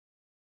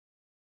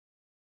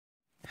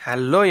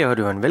Hello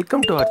everyone,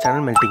 welcome to our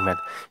channel Melting Math.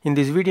 In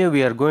this video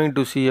we are going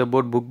to see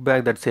about book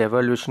bag, that's a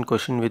evaluation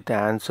question with the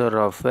answer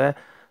of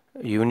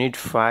unit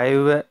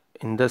 5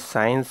 in the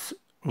science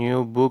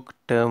new book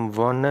term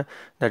 1,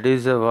 that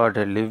is what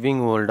a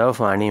living world of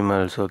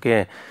animals.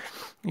 Okay,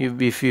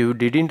 if you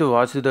didn't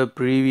watch the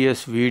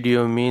previous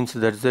video, means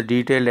that's the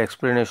detailed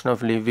explanation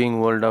of living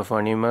world of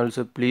animals.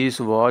 Please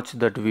watch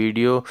that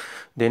video,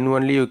 then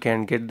only you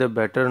can get the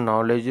better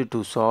knowledge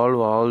to solve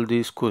all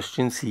these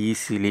questions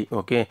easily.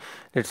 Okay,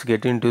 let's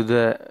get into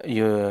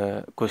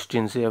the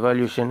questions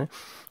evaluation.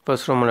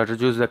 First one, let us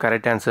choose the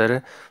correct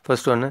answer.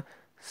 First one,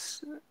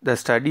 the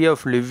study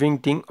of living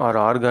thing or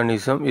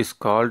organism is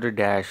called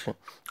dash.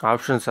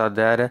 Options are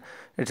there.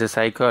 It's a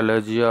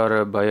psychology or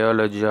a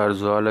biology or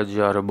zoology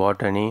or a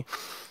botany.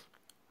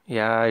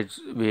 Yeah,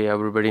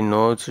 everybody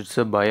knows it's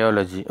a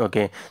biology.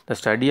 Okay, the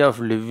study of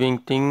living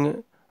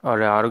thing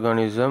or a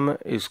organism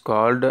is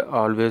called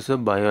always a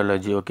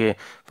biology. Okay,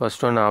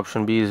 first one,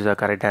 option B is the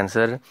correct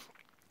answer.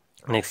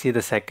 Next, see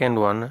the second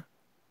one.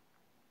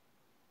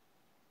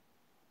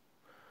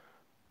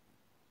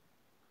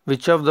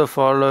 Which of the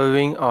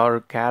following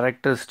are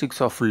characteristics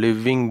of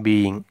living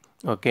being?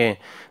 Okay,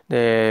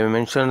 they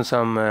mention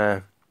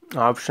some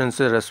options: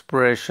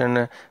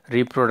 respiration,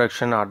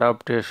 reproduction,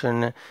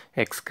 adaptation,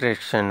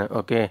 excretion.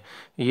 Okay,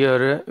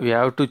 here we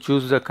have to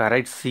choose the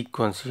correct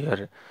sequence.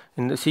 Here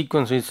in the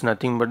sequence is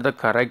nothing but the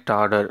correct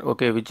order.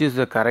 Okay, which is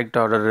the correct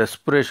order?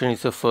 Respiration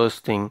is the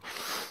first thing,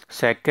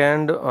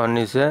 second one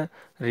is a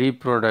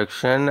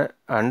reproduction,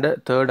 and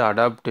third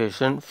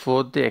adaptation,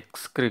 fourth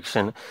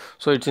excretion.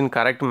 So it's in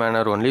correct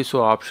manner only,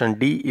 so option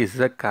D is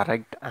the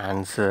correct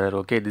answer.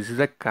 Okay, this is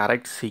the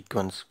correct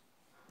sequence.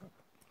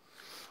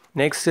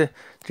 Next,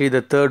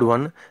 the third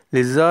one,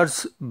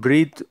 lizards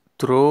breathe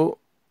through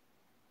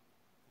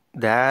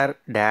their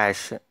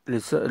dash.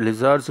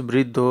 Lizards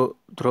breathe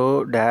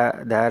through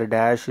their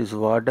dash is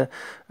what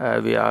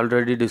we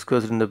already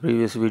discussed in the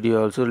previous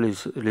video also.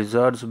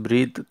 Lizards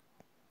breathe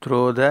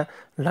through the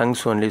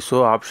lungs only,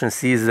 so option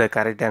C is the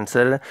correct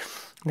answer.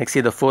 Next,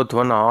 see the fourth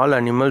one, all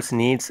animals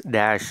needs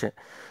dash.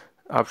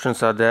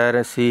 Options are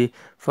there. See,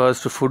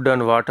 first food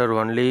and water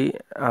only,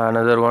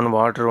 another one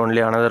water only,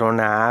 another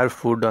one air,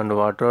 food and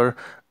water,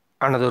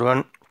 another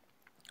one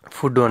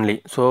food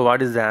only. So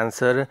what is the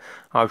answer?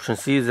 Option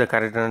C is the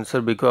correct answer,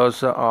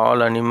 because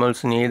all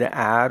animals need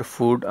air,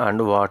 food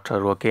and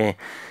water. Okay,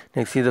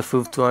 next is the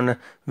fifth one,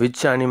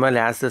 which animal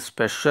has a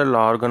special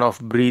organ of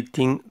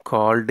breathing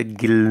called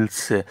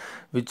gills?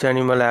 Which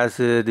animal has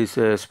this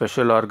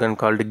special organ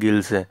called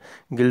gills?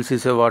 Gills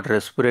is a what?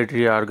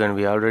 Respiratory organ.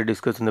 We already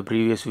discussed in the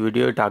previous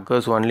video. It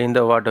occurs only in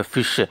the water,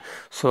 fish.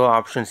 So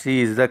option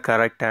C is the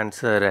correct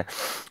answer.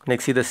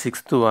 Next is the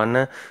sixth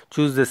one,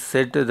 choose the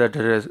set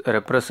that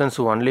represents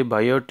only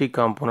biotic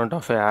component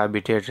of a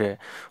habitat.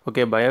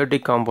 Okay,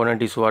 biotic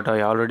component is what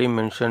I already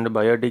mentioned.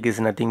 Biotic is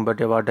nothing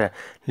but a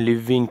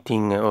living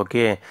thing.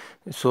 Okay,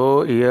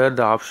 so here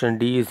the option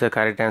D is the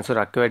correct answer.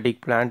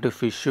 Aquatic plant,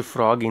 fish,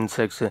 frog,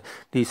 insects,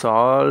 these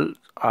all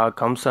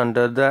comes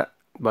under the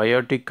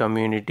biotic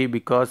community,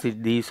 because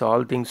these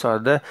all things are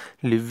the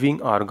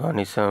living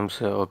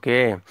organisms.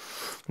 Okay,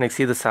 next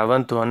is the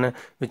seventh one,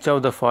 which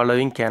of the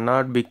following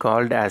cannot be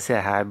called as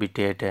a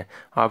habitat?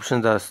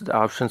 Options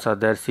are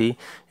there. See,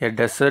 a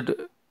desert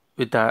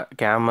with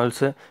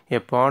camels, a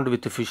pond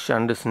with fish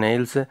and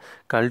snails,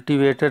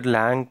 cultivated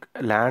land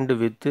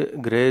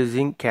with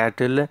grazing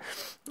cattle,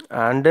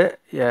 and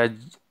a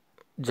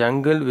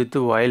jungle with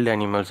wild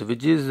animals.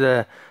 Which is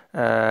the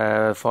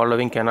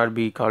following cannot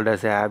be called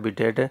as a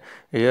habitat?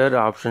 Here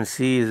option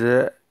C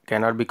is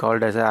cannot be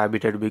called as a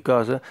habitat,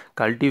 because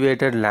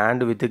cultivated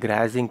land with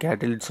grazing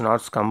cattle, it's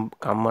not come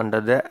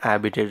under the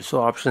habitat.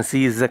 So option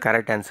C is the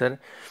correct answer.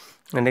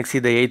 And next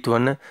is the eighth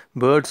one,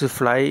 birds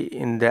fly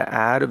in the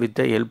air with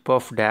the help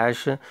of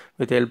dash,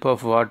 with the help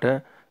of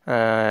water.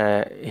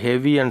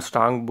 Heavy and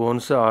strong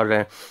bones,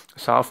 or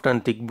soft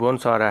and thick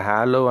bones, or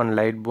hollow and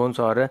light bones,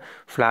 or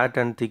flat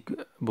and thick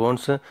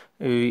bones.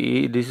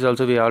 This is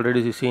also we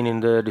already seen in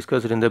the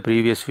discussed in the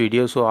previous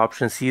video. So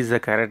option C is the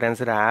correct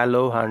answer.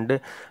 Hollow and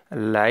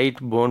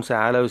light bones.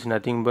 Hollow is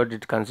nothing but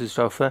it consists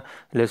of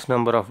less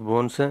number of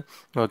bones.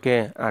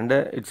 Okay, and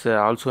it's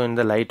also in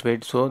the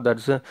lightweight. So that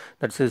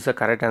is the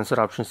correct answer.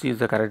 Option C is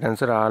the correct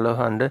answer. Hollow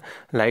and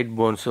light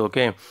bones.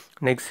 Okay,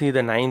 next see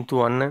the ninth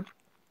one.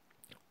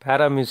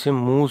 Paramecium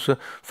moves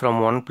from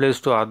one place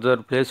to other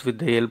place with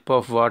the help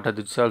of what?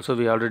 This also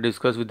we already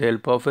discussed, with the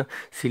help of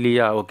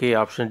cilia. Okay,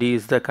 option D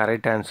is the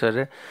correct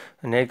answer.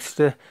 Next,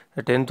 the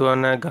 10th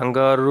one,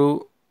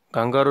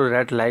 kangaroo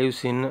rat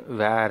lives in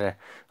where?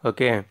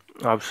 Okay,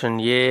 option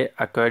A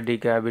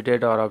aquatic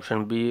habitat, or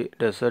option B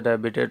desert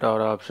habitat,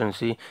 or option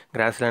C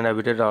grassland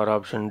habitat, or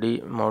option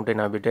D mountain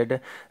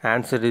habitat.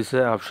 Answer is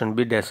option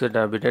B desert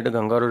habitat.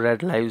 Kangaroo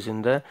rat lives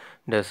in the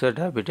desert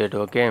habitat.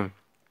 Okay.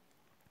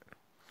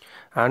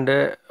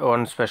 And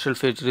one special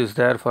feature is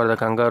there for the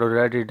kangaroo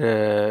that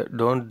it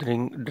don't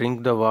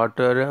drink the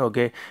water.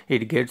 Okay,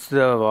 it gets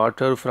the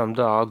water from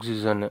the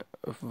oxygen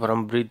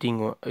from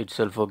breathing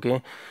itself.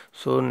 Okay,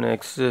 so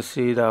next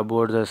see the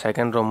about the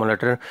second Roman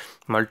letter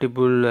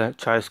multiple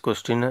choice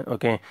question.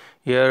 Okay,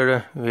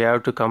 here we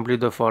have to complete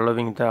the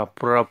following the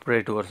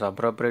appropriate words.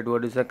 Appropriate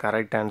word is the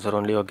correct answer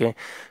only. Okay,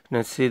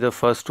 let's see the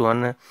first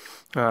one.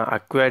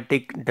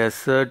 Aquatic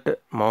desert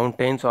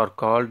mountains are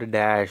called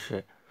dash.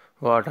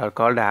 What are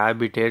called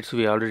habitats?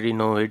 We already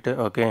know it.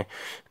 Okay,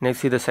 next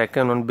see the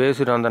second one.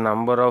 Based on the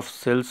number of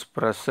cells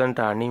present,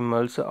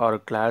 animals are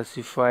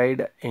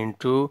classified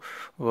into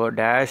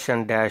dash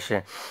and dash.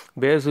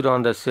 Based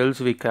on the cells,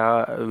 we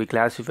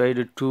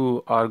classified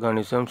two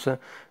organisms.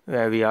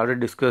 We already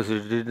discussed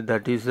it.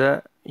 That is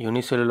the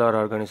unicellular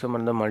organism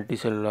and the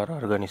multicellular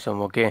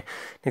organism. Okay,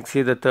 next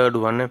see the third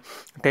one.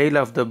 Tail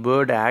of the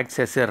bird acts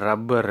as a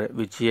rubber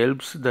which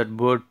helps that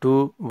bird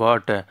to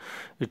what?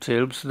 It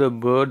helps the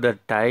bird, the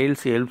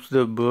tails helps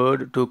the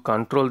bird to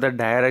control the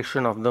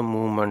direction of the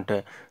movement.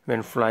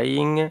 When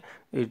flying,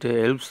 it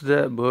helps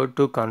the bird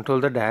to control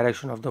the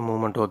direction of the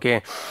movement.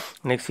 Okay,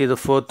 next is the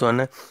fourth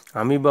one.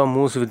 Amoeba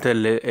moves with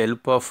the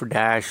help of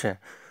dash.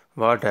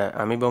 What?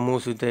 Amoeba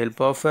moves with the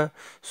help of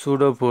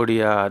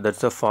pseudopodia.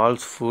 That's a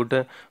false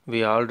food.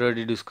 We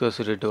already discussed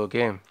it.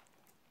 Okay.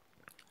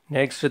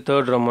 Next,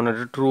 third Roman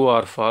letter, true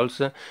or false.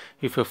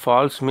 If a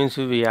false means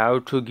we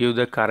have to give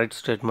the correct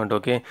statement.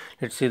 Okay,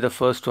 let's see the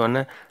first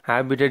one.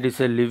 Habitat is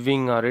a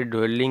living or a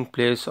dwelling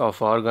place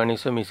of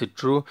organism. Is it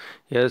true?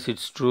 Yes,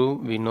 it's true.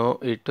 We know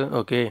it.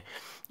 Okay,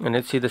 and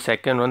let's see the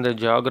second one. The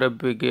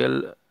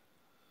geographical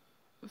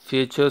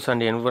features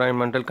and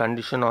environmental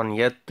condition on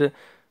Earth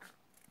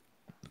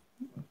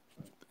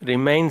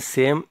remain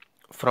same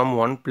from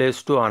one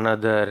place to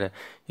another.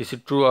 Is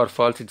it true or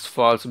false? It's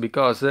false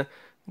because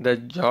the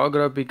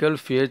geographical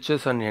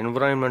features and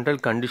environmental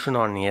condition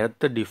on Earth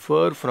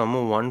differ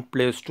from one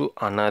place to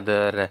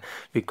another.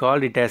 We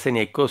call it as an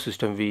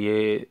ecosystem.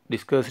 We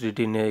discussed it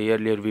in a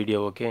earlier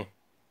video. Okay.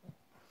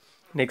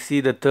 Next,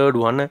 see the third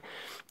one.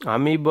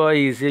 Amoeba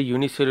is a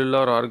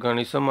unicellular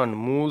organism and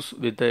moves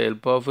with the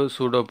help of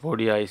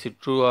pseudopodia. Is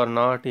it true or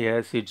not?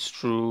 Yes, it's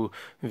true.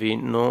 We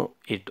know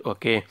it.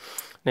 Okay.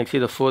 Next, see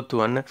the fourth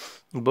one.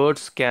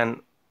 Birds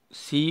can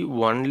see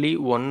only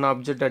one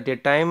object at a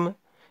time.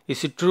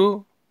 Is it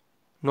true?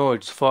 No,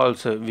 it's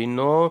false. We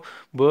know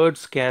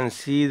birds can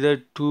see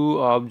the two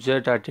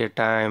objects at a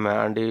time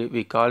and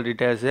we called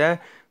it as a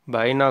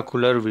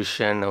binocular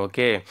vision.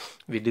 Okay,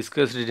 we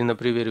discussed it in the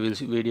previous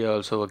video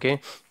also.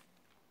 Okay,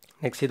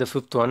 next see the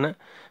fifth one.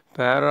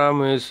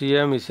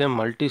 Paramecium is a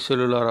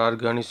multicellular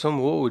organism.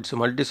 Oh, it's a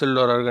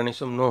multicellular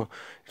organism. No,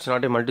 it's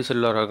not a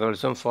multicellular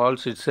organism.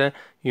 False, it's a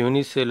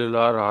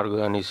unicellular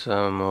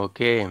organism.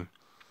 Okay.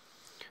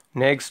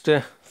 Next,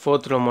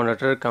 fourth Roman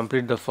letter,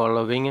 complete the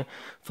following.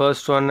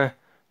 First one,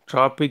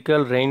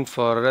 tropical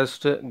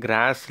rainforest,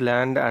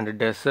 grassland and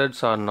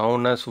deserts are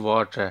known as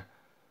what?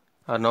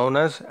 Are known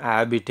as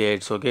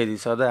habitats. Okay,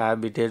 these are the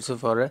habitats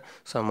for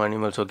some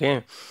animals.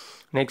 Okay.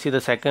 Next is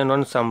the second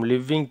one. Some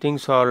living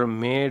things are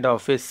made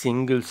of a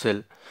single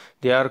cell.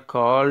 They are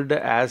called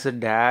as a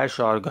dash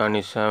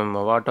organism.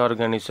 What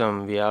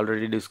organism? We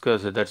already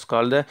discussed. That's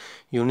called the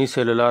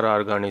unicellular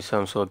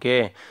organisms.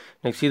 Okay.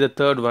 Next see the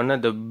third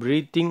one. The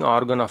breathing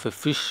organ of a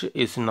fish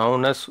is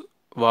known as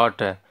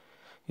what?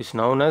 Is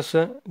known as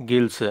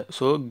gills.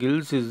 So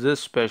gills is the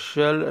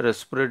special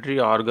respiratory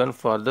organ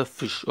for the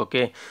fish.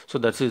 Okay, so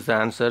that is the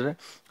answer.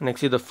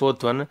 Next is the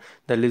fourth one.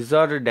 The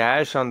lizard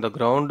dash on the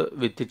ground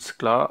with its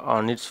claw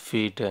on its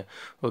feet.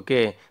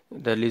 Okay,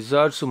 the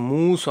lizards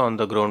moves on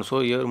the ground. So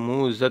here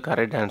move is the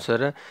correct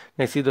answer.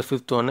 Next is the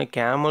fifth one.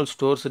 Camel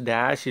stores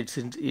dash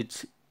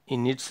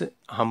in its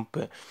hump.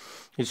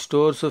 It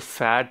stores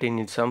fat in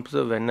its hump.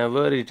 So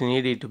whenever it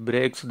needs, it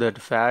breaks that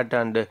fat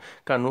and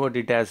convert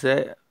it as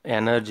a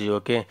energy.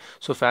 Okay,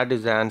 so fat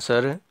is the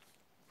answer.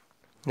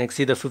 Next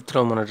see the fifth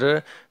Roman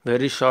letter,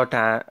 very short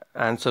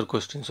answer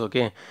questions.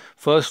 Okay,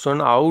 first one,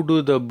 how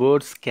do the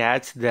birds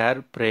catch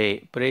their prey?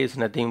 Prey is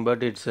nothing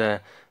but it's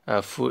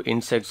food,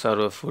 insects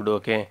or food.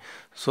 Okay,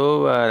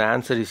 so the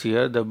answer is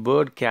here. The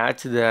bird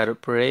catch their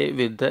prey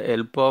with the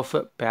help of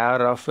a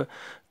pair of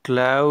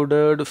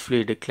cloud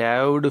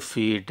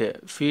feet.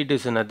 Feet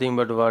is nothing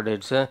but what?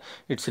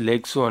 It's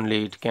legs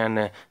only. It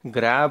can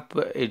grab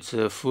its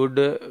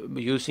food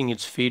using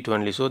its feet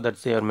only. So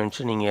that's they are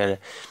mentioning here.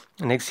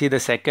 Next see the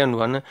second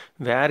one.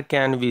 Where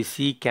can we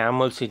see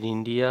camels in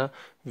India?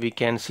 We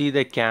can see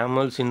the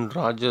camels in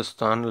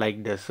Rajasthan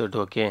like desert.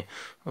 Okay.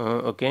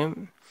 Okay.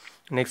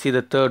 Next see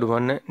the third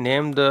one.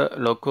 Name the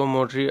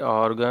locomotory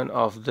organ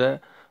of the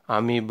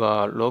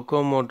amoeba.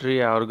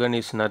 Locomotory organ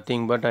is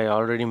nothing but I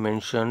already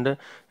mentioned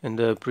in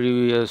the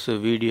previous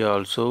video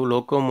also.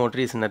 Locomotory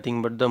is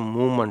nothing but the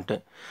movement.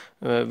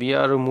 We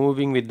are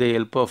moving with the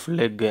help of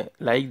leg.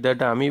 Like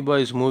that amoeba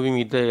is moving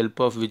with the help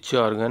of which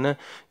organ?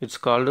 It's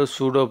called a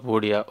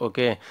pseudopodia.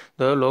 Okay,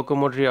 the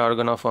locomotory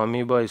organ of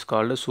amoeba is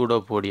called a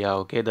pseudopodia.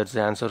 Okay, that's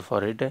the answer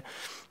for it.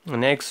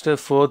 Next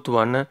fourth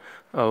one.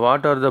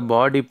 What are the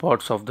body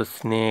parts of the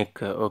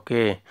snake?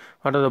 Okay,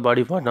 what are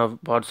the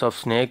parts of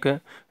snake?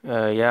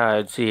 Yeah,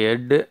 it's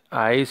head,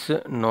 eyes,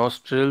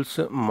 nostrils,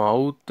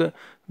 mouth,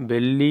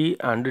 belly,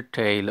 and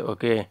tail.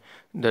 Okay,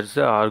 that's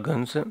the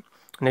organs.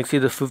 Next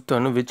is the fifth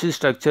one. Which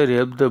structure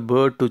helps the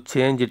bird to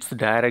change its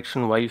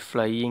direction while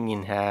flying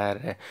in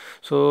air?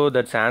 So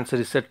that's answer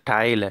is a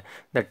tail.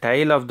 The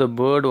tail of the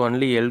bird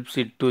only helps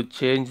it to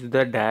change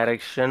the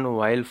direction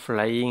while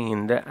flying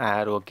in the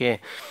air.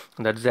 Okay,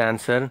 that's the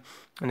answer.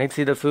 Next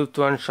is the fifth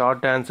one,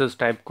 short answers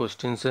type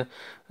questions.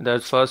 The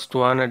first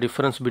one, a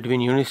difference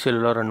between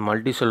unicellular and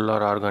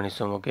multicellular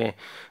organism. Okay,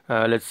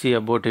 let's see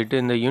about it.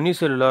 In the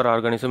unicellular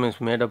organism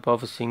is made up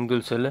of a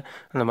single cell, and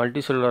the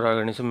multicellular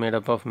organism made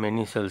up of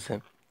many cells.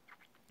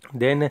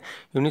 Then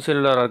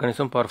unicellular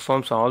organism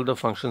performs all the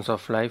functions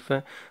of life,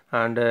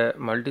 and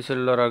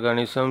multicellular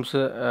organisms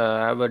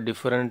have a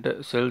different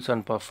cells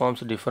and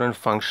performs different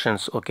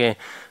functions. Okay,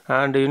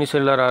 and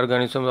unicellular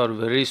organisms are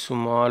very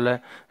small,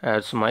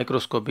 it's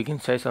microscopic in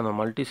size, and the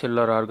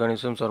multicellular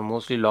organisms are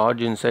mostly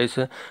large in size,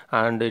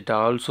 and it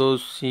also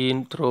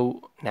seen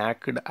through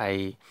naked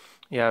eye.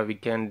 Yeah, we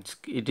can,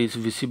 it is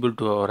visible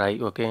to our eye.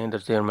 Okay,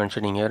 that's they are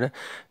mentioning here.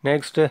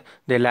 Next,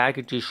 they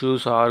lack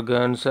tissues,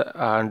 organs,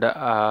 and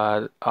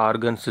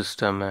organ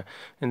system.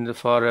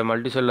 For a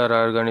multicellular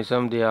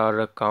organism, they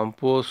are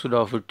composed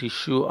of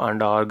tissue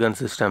and organ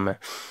system.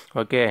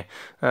 Okay,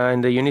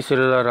 in the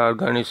unicellular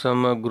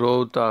organism,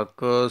 growth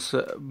occurs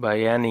by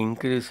an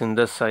increase in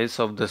the size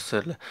of the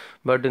cell,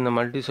 but in the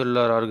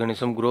multicellular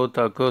organism, growth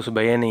occurs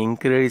by an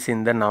increase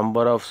in the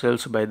number of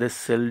cells by the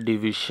cell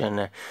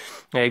division.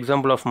 An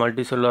example of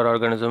multicellular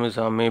organism is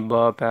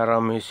amoeba,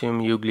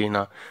 paramecium,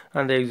 euglena,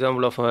 and the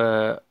example of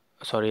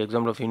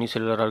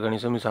unicellular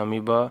organism is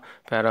amoeba,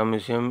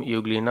 paramecium,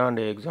 euglena, and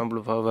the example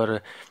of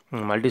our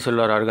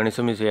multicellular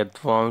organism is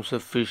earthworms,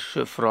 fish,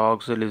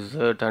 frogs,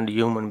 lizard, and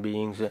human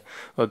beings.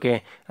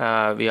 Okay,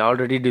 we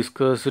already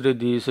discussed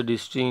these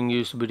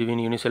distinguished between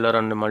unicellular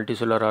and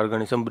multicellular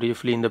organism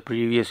briefly in the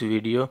previous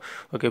video.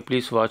 Okay,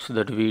 please watch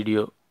that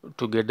video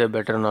to get a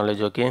better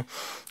knowledge. Okay,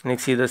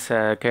 next see the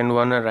second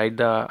one, write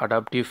the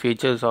adaptive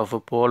features of a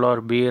polar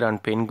bear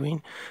and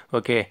penguin.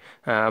 Okay,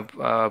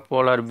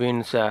 polar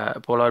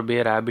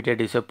bear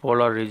habitat is a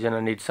polar region,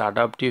 and its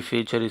adaptive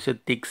feature is a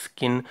thick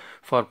skin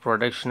for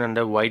protection and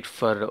a white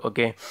fur.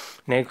 Okay,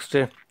 next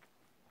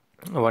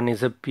one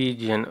is a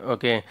pigeon.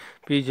 Okay,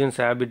 pigeon's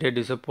habitat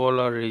is a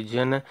polar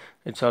region,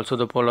 it's also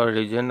the polar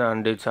region,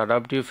 and its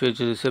adaptive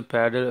feature is a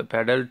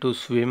paddle to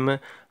swim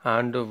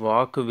and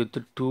walk with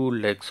two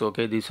legs.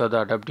 Okay, these are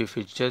the adaptive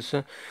features.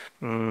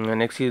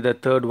 Next is the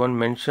third one,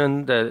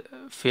 mention the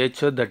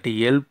feature that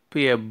help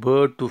a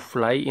bird to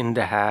fly in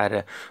the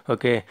air.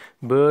 Okay,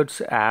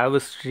 birds have a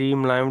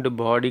streamlined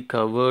body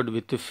covered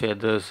with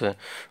feathers.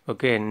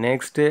 Okay,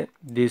 next,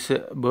 these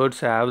birds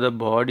have the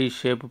body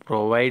shape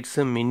provides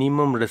a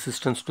minimum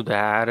resistance to the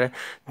air.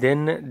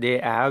 Then they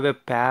have a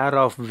pair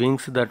of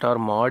wings that are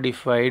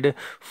modified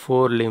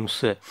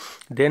forelimbs.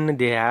 Then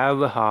they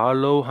have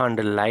hollow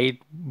and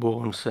light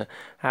bones.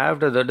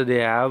 After that, they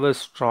have a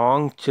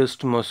strong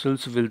chest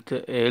muscles with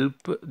the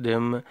help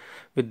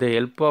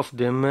of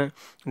them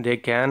they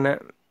can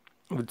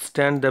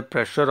withstand the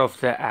pressure of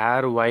the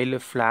air while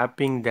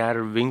flapping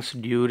their wings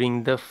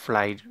during the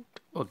flight.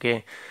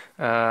 Okay,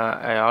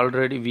 I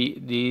already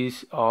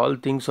these all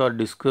things are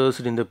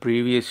discussed in the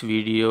previous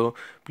video.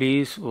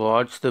 Please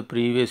watch the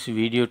previous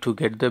video to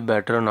get the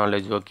better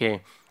knowledge.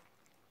 Okay,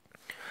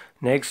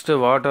 next,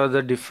 what are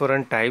the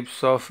different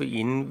types of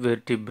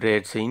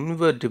invertebrates?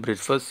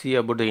 Invertebrates, first see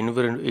about the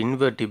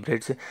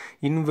invertebrates.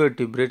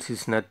 Invertebrates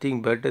is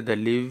nothing but the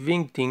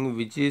living thing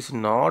which is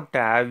not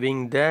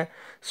having the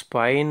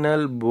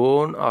spinal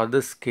bone or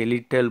the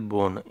skeletal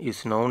bone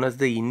is known as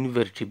the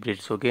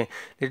invertebrates. Okay,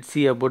 let's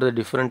see about the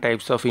different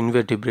types of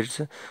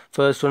invertebrates.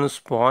 First one,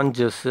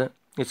 sponges.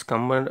 It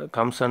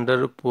comes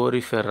under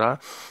porifera,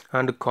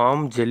 and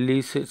comb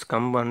jellies it's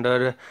come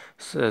under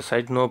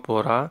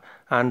cytopora,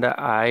 and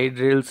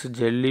hydrils,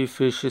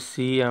 jellyfish,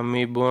 sea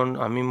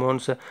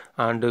anemones,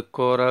 and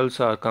corals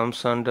are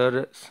comes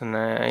under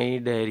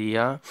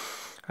cnidaria.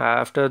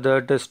 After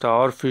that,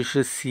 starfish,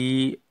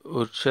 sea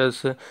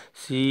urchins,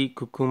 sea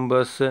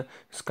cucumbers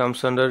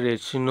comes under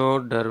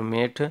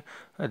echinodermate.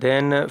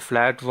 Then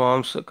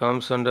flatworms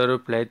comes under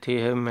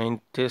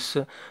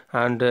platyhelminthes,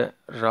 and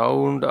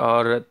round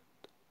or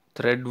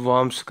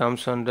threadworms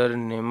comes under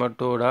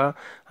nematoda,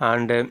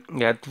 and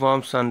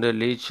earthworms and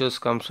leeches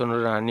comes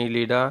under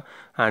annelida,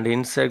 and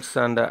insects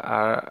and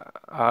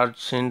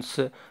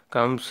archins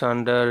comes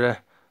under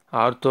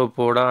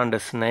arthropoda, and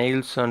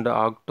snails and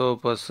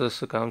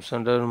octopuses comes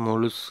under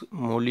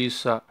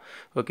mollusca.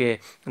 Okay,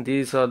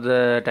 these are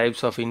the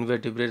types of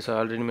invertebrates. I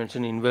already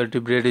mentioned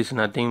invertebrate is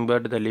nothing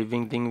but the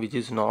living thing which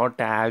is not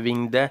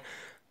having the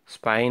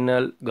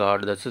spinal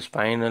cord, that's a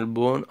spinal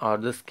bone or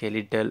the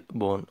skeletal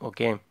bone.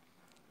 Okay,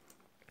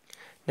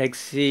 Like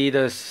see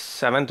the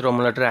seventh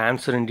Roman letter,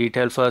 answer in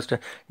detail. First,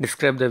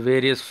 describe the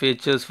various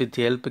features which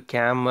help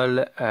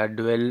camel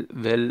dwell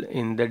well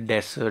in the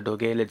desert.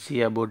 Okay, let's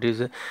see about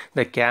this.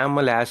 The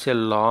camel has a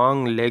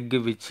long leg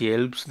which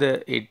helps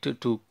it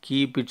to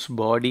keep its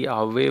body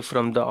away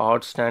from the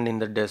hot stand in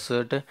the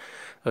desert.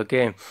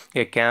 Okay,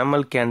 a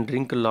camel can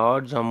drink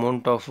large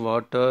amount of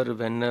water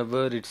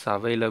whenever it's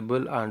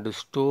available and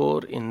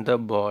store in the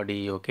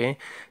body. Okay,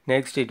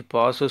 next it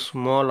passes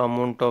small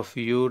amount of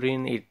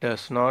urine. It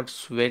does not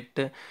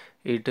sweat.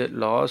 It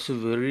lost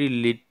very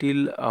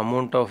little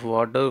amount of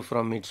water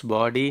from its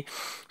body,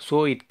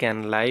 so it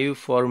can live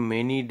for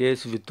many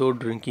days without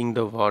drinking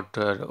the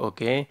water.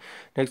 Okay,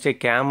 next a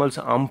camel's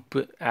hump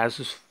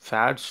has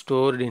fat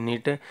stored in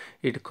it.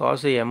 It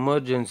causes a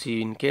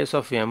emergency. In case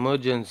of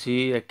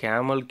emergency, a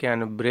camel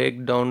can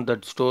break down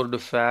that stored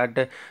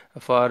fat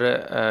for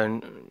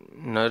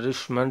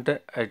nourishment.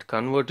 It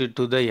convert it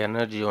to the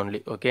energy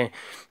only. Okay,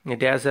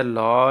 it has a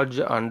large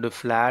and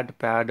flat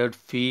padded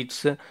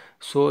feet,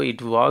 so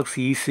it walks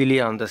easily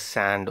on the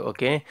sand.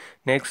 Okay,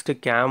 next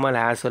camel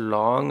has a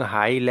long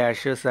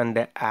eyelashes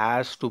and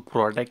has to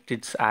protect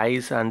its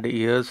eyes and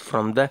ears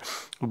from the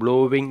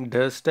blowing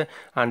dust,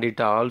 and it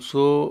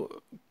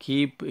also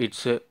keep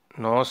its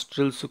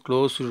nostrils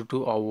closed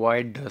to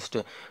avoid dust.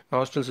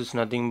 Nostrils is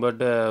nothing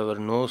but our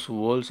nose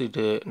holes.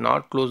 It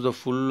not close the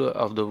full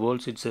of the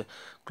holes. It's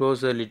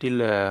close a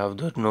little of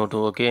the nose.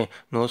 Okay,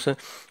 nose.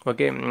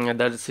 Okay,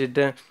 that's it.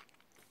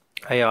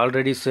 I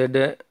already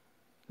said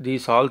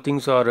these all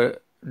things are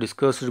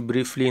discussed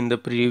briefly in the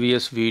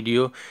previous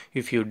video.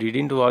 If you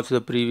didn't watch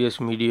the previous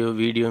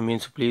video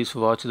means please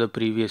watch the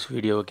previous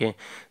video. Okay,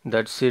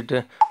 that's it.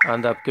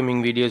 On the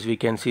upcoming videos we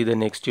can see the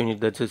next unit,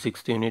 that's the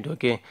sixth unit.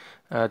 Okay,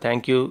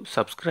 thank you.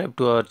 Subscribe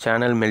to our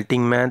channel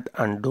Melting Math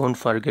and don't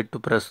forget to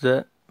press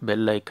the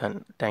bell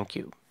icon. Thank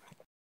you.